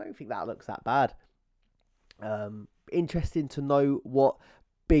don't think that looks that bad. Interesting to know what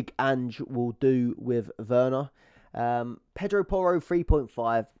Big Ange will do with Werner. Pedro Porro,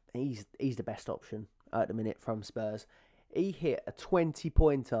 3.5. He's the best option at the minute from Spurs. He hit a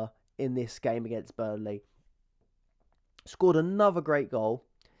 20-pointer in this game against Burnley. Scored another great goal.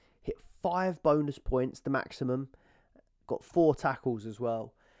 Hit 5 bonus points, the maximum. Got 4 tackles as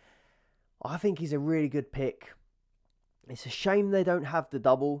well. I think he's a really good pick. It's a shame they don't have the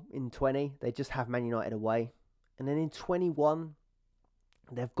double in 20. They just have Man United away. And then in 21,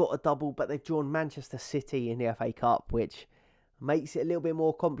 they've got a double, but they've drawn Manchester City in the FA Cup, which makes it a little bit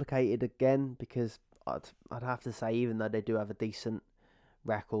more complicated again, because I'd have to say, even though they do have a decent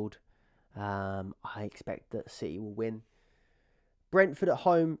record, I expect that City will win. Brentford at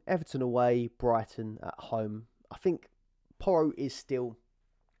home, Everton away, Brighton at home. I think Porro is still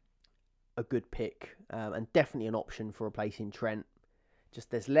a good pick, and definitely an option for replacing Trent. Just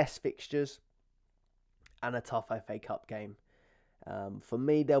there's less fixtures and a tough FA Cup game. For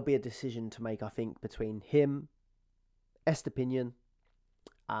me, there'll be a decision to make, I think, between him, Estepinian,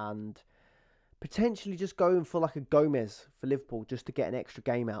 and potentially just going for like a Gomez for Liverpool, just to get an extra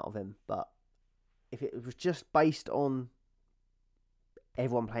game out of him. But if it was just based on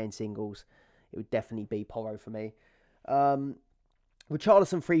everyone playing singles, it would definitely be Porro for me.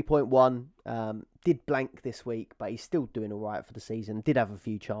 Richarlison, 3.1, did blank this week, but he's still doing all right for the season. Did have a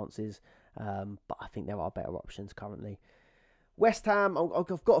few chances, but I think there are better options currently. West Ham,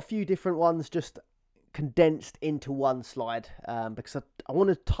 I've got a few different ones just condensed into one slide, because I want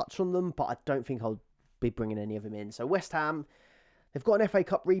to touch on them, but I don't think I'll be bringing any of them in. So West Ham, they've got an FA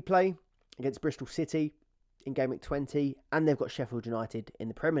Cup replay against Bristol City in game week 20, and they've got Sheffield United in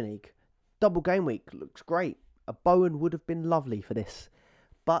the Premier League. Double game week, looks great. A Bowen would have been lovely for this,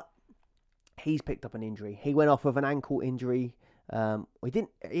 but he's picked up an injury. He went off with an ankle injury.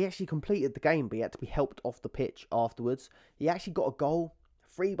 He actually completed the game, but he had to be helped off the pitch afterwards. He actually got a goal,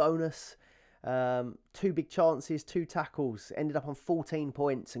 3 bonus, 2 big chances, 2 tackles, ended up on 14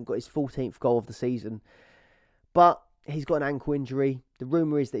 points and got his 14th goal of the season. But he's got an ankle injury. The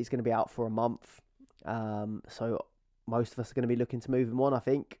rumour is that he's going to be out for a month. So most of us are going to be looking to move him on, I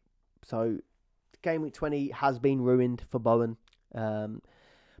think. So game week 20 has been ruined for Bowen.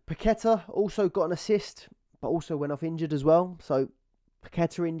 Paqueta also got an assist, but also went off injured as well. So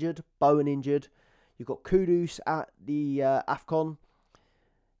Paqueta injured, Bowen injured. You've got Kudus at the AFCON.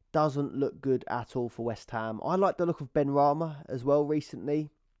 Doesn't look good at all for West Ham. I like the look of Ben Rama as well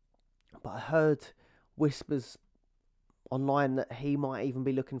recently, but I heard whispers online that he might even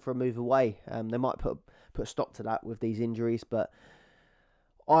be looking for a move away. They might put a stop to that with these injuries, but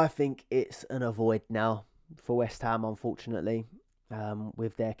I think it's an avoid now for West Ham, unfortunately,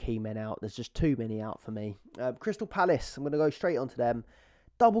 with their key men out. There's just too many out for me. Crystal Palace, I'm going to go straight onto them.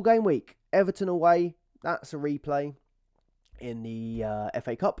 Double game week, Everton away. That's a replay in the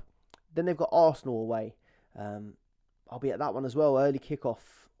FA Cup. Then they've got Arsenal away. I'll be at that one as well. Early kickoff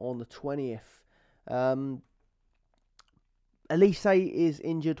on the 20th. Elise is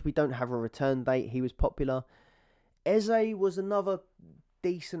injured. We don't have a return date. He was popular. Eze was another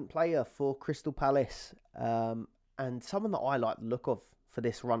decent player for Crystal Palace, and someone that I like the look of for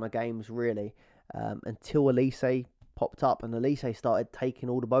this run of games, really, until Elise popped up and Elise started taking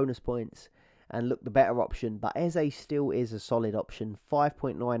all the bonus points and looked the better option. But Eze still is a solid option.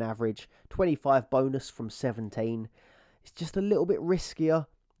 5.9 average, 25 bonus from 17. It's just a little bit riskier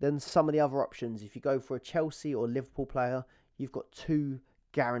than some of the other options. If you go for a Chelsea or Liverpool player, you've got 2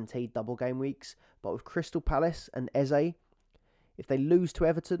 guaranteed double game weeks. But with Crystal Palace and Eze, if they lose to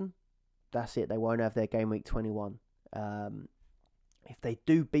Everton, that's it. They won't have their game week 21. If they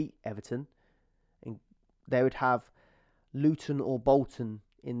do beat Everton, they would have Luton or Bolton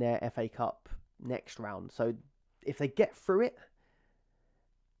in their FA Cup next round. So if they get through it,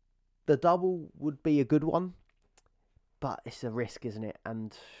 the double would be a good one. But it's a risk, isn't it?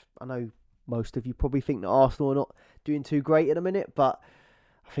 And I know most of you probably think that Arsenal are not doing too great at the minute, but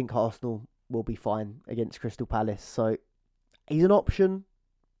I think Arsenal will be fine against Crystal Palace. So he's an option,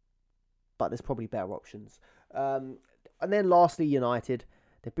 but there's probably better options. And then lastly, United.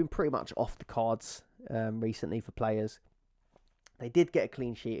 They've been pretty much off the cards recently for players. They did get a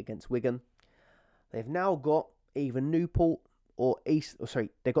clean sheet against Wigan. They've now got either Newport or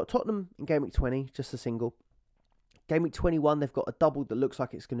they've got Tottenham in game week 20, just a single. Game week 21, they've got a double that looks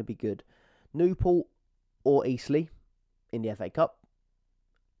like it's going to be good. Newport or Eastleigh in the FA Cup.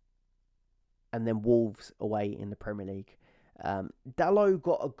 and then Wolves away in the Premier League. Dalot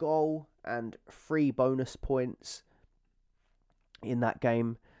got a goal and 3 bonus points in that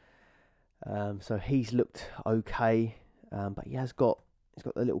game. So he's looked okay. But he's got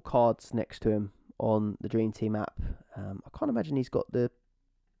the little cards next to him on the Dream Team app. I can't imagine he's got the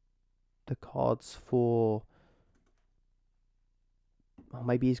cards for. Oh,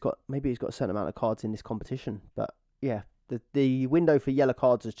 maybe he's got a certain amount of cards in this competition. But yeah, the window for yellow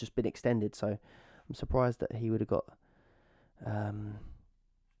cards has just been extended. So I'm surprised that he would have got.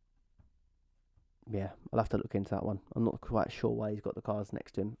 Yeah, I'll have to look into that one. I'm not quite sure why he's got the cards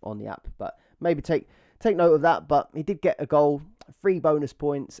next to him on the app, but maybe take note of that. But he did get a goal, 3 bonus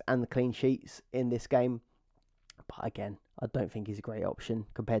points, and the clean sheets in this game. But again, I don't think he's a great option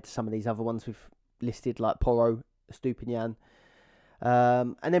compared to some of these other ones we've listed, like Porro, Stupinian.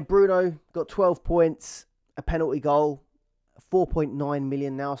 And then Bruno got 12 points, a penalty goal, 4.9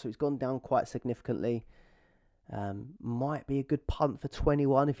 million now, so he's gone down quite significantly. Might be a good punt for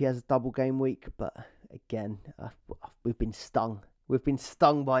 21 if he has a double game week, but again, we've been stung. We've been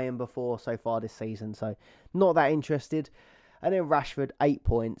stung by him before so far this season, so not that interested. And then Rashford, 8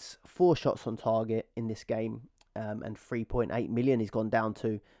 points, 4 shots on target in this game, and 3.8 million he's gone down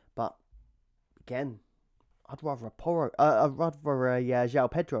to. But again, I'd rather a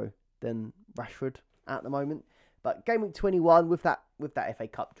João Pedro than Rashford at the moment. But game week 21 with that FA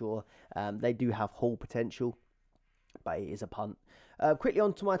Cup draw, they do have haul potential, but it is a punt. Quickly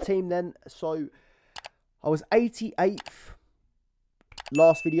on to my team then. So I was 88th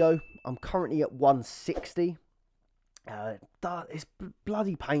last video. I'm currently at 160. It's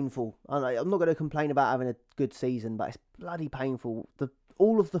bloody painful. I'm not going to complain about having a good season, but it's bloody painful.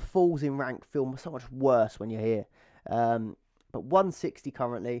 All of the falls in rank feel so much worse when you're here. But 160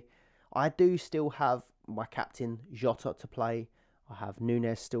 currently. I do still have my captain Jota to play. I have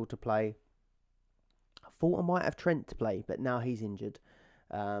Núñez still to play. I thought I might have Trent to play, but now he's injured.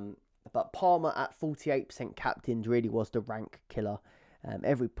 But Palmer at 48% captained really was the rank killer.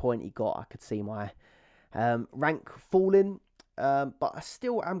 Every point he got, I could see my rank falling. But I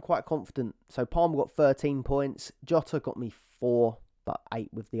still am quite confident. So Palmer got 13 points. Jota got me 4, but 8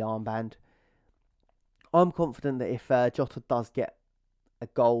 with the armband. I'm confident that if Jota does get a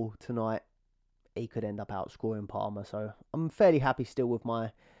goal tonight, he could end up outscoring Palmer. So I'm fairly happy still with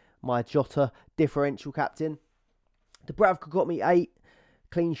my Jota differential captain. Dubravka got me 8,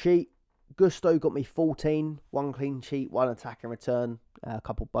 clean sheet. Gusto got me 14, 1 clean sheet, 1 attack and return, a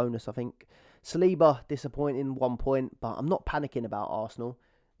couple bonus I think. Saliba, disappointing, 1 point, but I'm not panicking about Arsenal.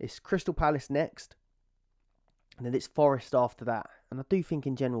 It's Crystal Palace next, and then it's Forest after that. And I do think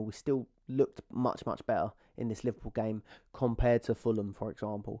in general we still looked much, much better in this Liverpool game compared to Fulham, for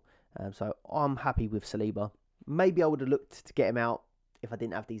example. So I'm happy with Saliba. Maybe I would have looked to get him out if I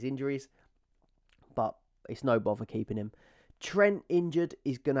didn't have these injuries, but it's no bother keeping him. Trent injured,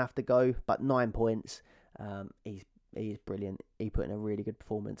 he's going to have to go, but 9 points. He's brilliant. He put in a really good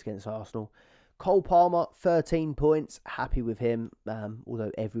performance against Arsenal. Cole Palmer, 13 points. Happy with him,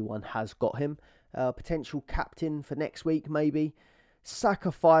 although everyone has got him. Potential captain for next week, maybe.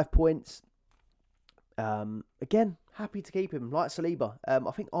 Saka, 5 points. Again, happy to keep him, like Saliba.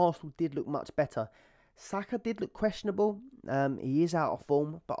 I think Arsenal did look much better. Saka did look questionable. He is out of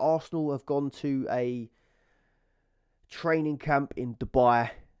form, but Arsenal have gone to a training camp in Dubai.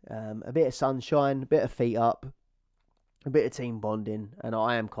 A bit of sunshine, a bit of feet up, a bit of team bonding, and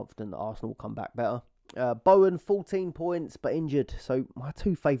I am confident that Arsenal will come back better. Bowen, 14 points, but injured. So my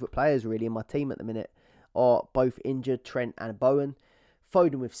 2 favourite players really in my team at the minute are both injured, Trent and Bowen.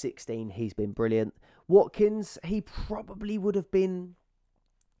 Foden with 16, he's been brilliant. Watkins, he probably would have been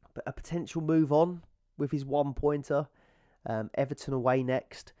a potential move on with his 1-pointer. Everton away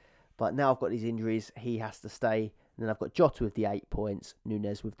next. But now I've got these injuries, he has to stay. And then I've got Jota with the 8 points,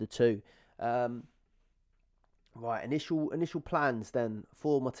 Núñez with the 2. Right, initial plans then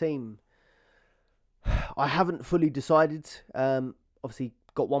for my team. I haven't fully decided. Obviously,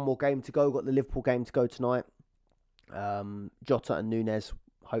 got one more game to go. Got the Liverpool game to go tonight. Jota and Núñez,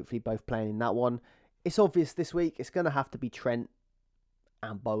 hopefully both playing in that one. It's obvious this week it's going to have to be Trent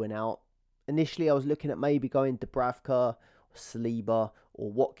and Bowen out. Initially, I was looking at maybe going Dubravka, Saliba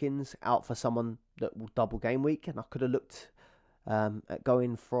or Watkins out for someone that will double game week, and I could have looked at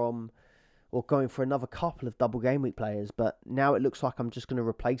going for another couple of double game week players, but now it looks like I'm just going to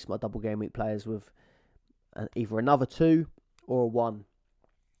replace my double game week players with either another 2 or a 1.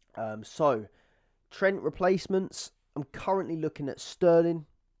 So Trent replacements, I'm currently looking at Sterling.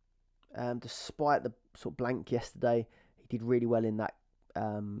 Despite the sort of blank yesterday, he did really well in that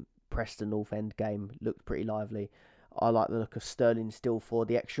Preston North End game, looked pretty lively. I like the look of Sterling still for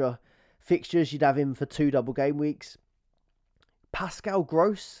the extra Fixtures, you'd have him for 2 double game weeks. Pascal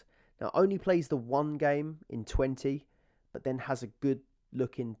Gross, now only plays the 1 game in 20, but then has a good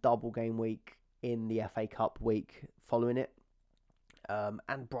looking double game week in the FA Cup week following it.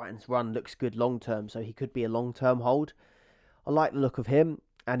 And Brighton's run looks good long term, so he could be a long term hold. I like the look of him,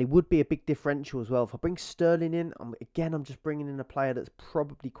 and he would be a big differential as well. If I bring Sterling in, I'm just bringing in a player that's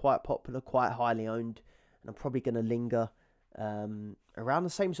probably quite popular, quite highly owned, and I'm probably going to linger around the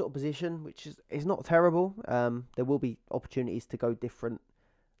same sort of position, which is not terrible. There will be opportunities to go different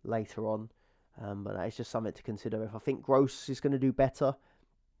later on, but that is just something to consider. If I think Gross is going to do better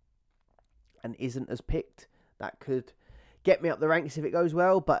and isn't as picked, that could get me up the ranks if it goes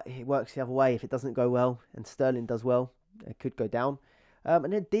well, but it works the other way. If it doesn't go well and Sterling does well, it could go down.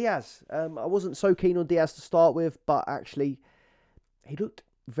 And then Diaz. I wasn't so keen on Diaz to start with, but actually he looked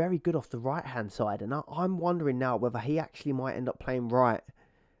very good off the right-hand side. And I'm wondering now whether he actually might end up playing right.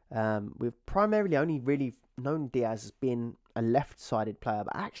 We've primarily only really known Diaz as being a left-sided player,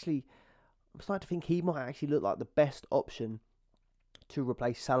 but actually I'm starting to think he might actually look like the best option to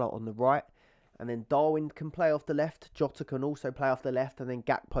replace Salah on the right. And then Darwin can play off the left. Jota can also play off the left. And then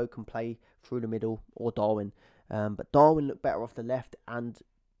Gakpo can play through the middle, or Darwin. But Darwin looked better off the left, and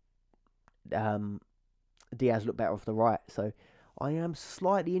Diaz looked better off the right. So I am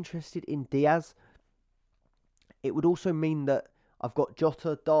slightly interested in Diaz. It would also mean that I've got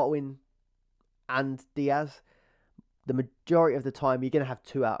Jota, Darwin, and Diaz. The majority of the time, you're going to have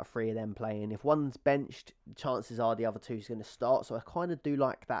 2 out of 3 of them playing. If one's benched, chances are the other 2 is going to start. So I kind of do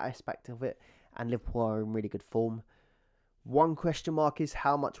like that aspect of it. And Liverpool are in really good form. One question mark is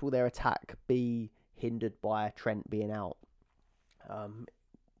how much will their attack be hindered by Trent being out?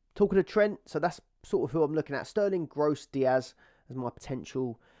 Talking of Trent, so that's sort of who I'm looking at. Sterling, Gross, Diaz as my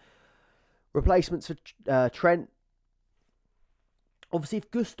potential replacements for Trent. Obviously, if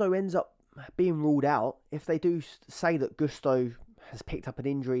Gusto ends up being ruled out, if they do say that Gusto has picked up an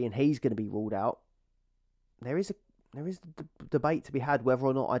injury and he's going to be ruled out, there is a debate to be had whether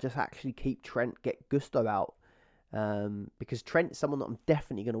or not I just actually keep Trent, get Gusto out. Because Trent is someone that I'm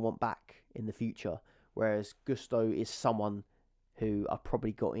definitely going to want back in the future, whereas Gusto is someone who I've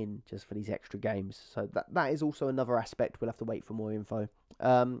probably got in just for these extra games. So that is also another aspect. We'll have to wait for more info.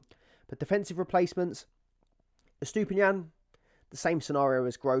 But defensive replacements, Estupiñán, the same scenario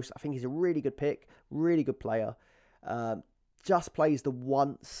as Gross. I think he's a really good pick, really good player. Just plays the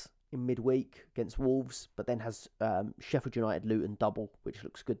once in midweek against Wolves, but then has Sheffield United, Luton double, which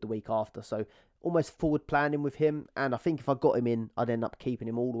looks good the week after. So almost forward planning with him. And I think if I got him in, I'd end up keeping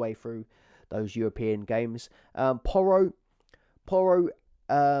him all the way through those European games. Porro,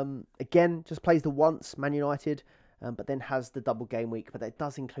 again, just plays the once, Man United, but then has the double game week. But that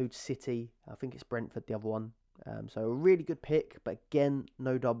does include City. I think it's Brentford, the other one. So a really good pick, but again,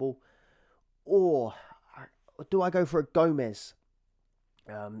 no double. Or do I go for a Gomez?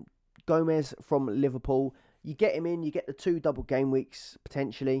 Gomez from Liverpool. You get him in, you get the 2 double game weeks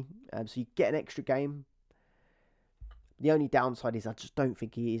potentially. So you get an extra game. The only downside is I just don't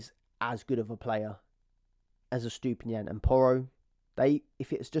think he is as good of a player as Estupiñán and Porro.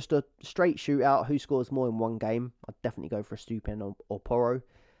 If it's just a straight shootout, who scores more in one game, I'd definitely go for Estupiñán or Porro.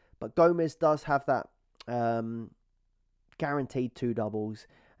 But Gomez does have that guaranteed 2 doubles,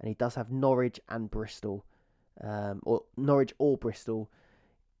 and he does have Norwich and Bristol, or Norwich or Bristol,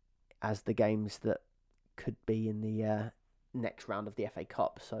 as the games that could be in the next round of the FA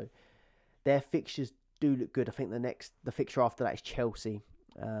Cup. So their fixtures do look good. I think the fixture after that is Chelsea.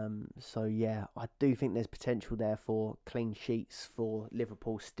 So yeah, I do think there's potential there for clean sheets for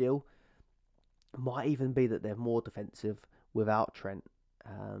Liverpool still. Might even be that they're more defensive without Trent.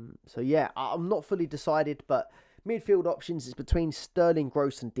 So yeah, I'm not fully decided, but midfield options is between Sterling,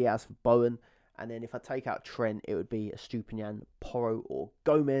 Gross and Diaz for Bowen. And then if I take out Trent, it would be Estupiñán, Porro or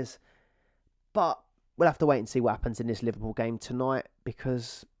Gomez. But we'll have to wait and see what happens in this Liverpool game tonight,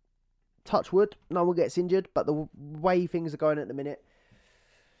 because touch wood, no one gets injured. But the way things are going at the minute,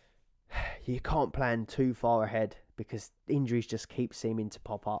 you can't plan too far ahead because injuries just keep seeming to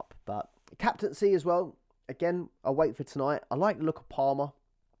pop up. But captaincy as well. Again, I'll wait for tonight. I like the look of Palmer.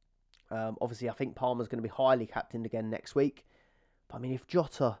 Obviously, I think Palmer's going to be highly captained again next week. But I mean, if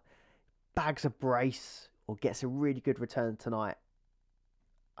Jota bags a brace or gets a really good return tonight,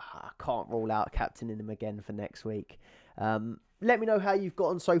 I can't rule out captaining him again for next week. Let me know how you've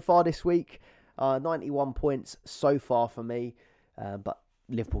gotten so far this week. 91 points so far for me, but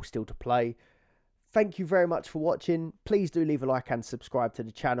Liverpool still to play. Thank you very much for watching. Please do leave a like and subscribe to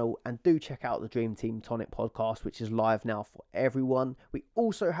the channel, and do check out the Dream Team Tonic podcast, which is live now for everyone. We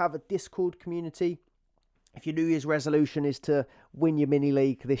also have a Discord community If your New Year's resolution is to win your mini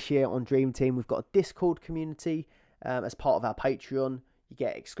league this year on Dream Team, we've got a Discord community as part of our Patreon. You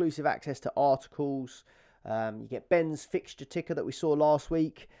get exclusive access to articles. You get Ben's fixture ticker that we saw last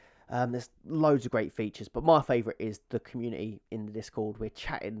week. There's loads of great features, but my favourite is the community in the Discord. We're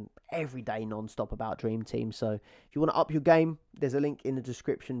chatting every day non-stop about Dream Team. So if you want to up your game, there's a link in the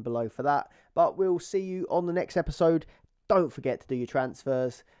description below for that. But we'll see you on the next episode. Don't forget to do your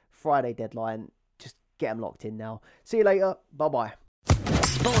transfers. Friday deadline. Get them locked in now. See you later. Bye-bye.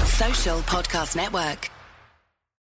 Sports Social Podcast Network.